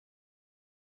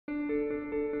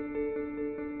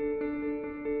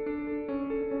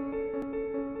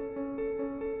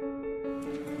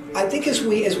I think as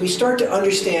we start to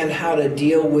understand how to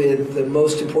deal with the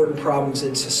most important problems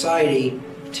in society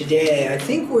today, I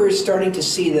think we're starting to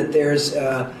see that there's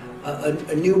a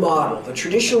new model. The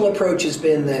traditional approach has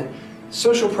been that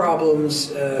social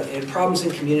problems and problems in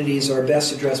communities are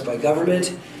best addressed by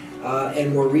government,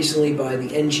 and more recently by the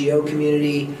NGO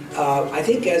community. I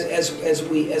think as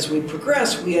we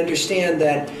progress, we understand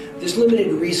that there's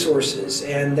limited resources,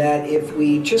 and that if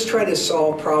we just try to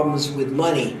solve problems with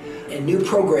money and new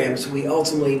programs, we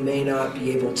ultimately may not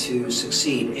be able to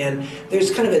succeed. And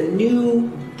there's kind of a new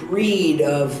breed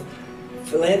of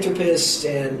philanthropists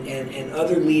and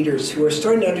other leaders who are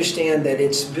starting to understand that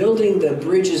it's building the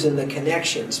bridges and the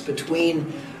connections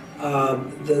between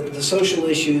the social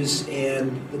issues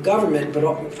and the government, but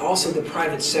also the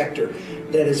private sector,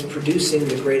 that is producing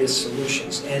the greatest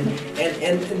solutions. And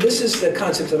this is the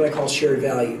concept that I call shared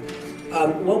value.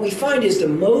 What we find is the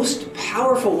most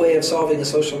powerful way of solving a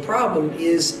social problem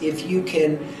is if you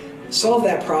can solve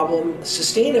that problem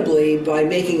sustainably by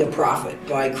making a profit,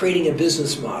 by creating a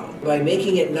business model, by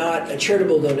making it not a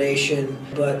charitable donation,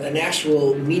 but an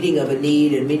actual meeting of a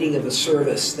need and meeting of a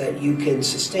service that you can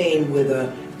sustain with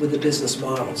a business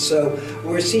model. So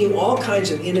we're seeing all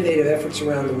kinds of innovative efforts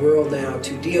around the world now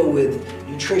to deal with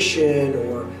nutrition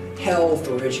or health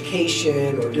or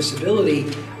education or disability,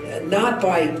 not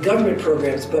by government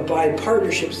programs, but by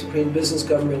partnerships between business,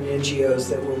 government, and NGOs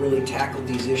that will really tackle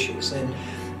these issues. And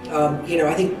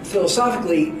I think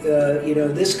philosophically,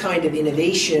 this kind of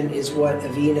innovation is what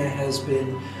Avina has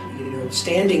been,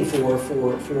 standing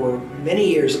for many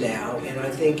years now. And I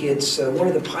think it's one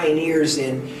of the pioneers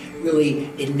in really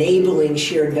enabling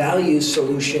shared value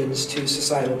solutions to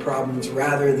societal problems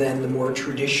rather than the more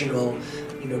traditional,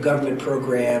 government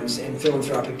programs and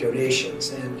philanthropic donations.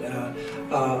 And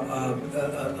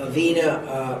Avina,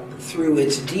 through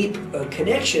its deep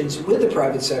connections with the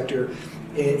private sector,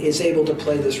 is able to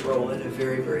play this role in a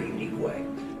very, very unique way.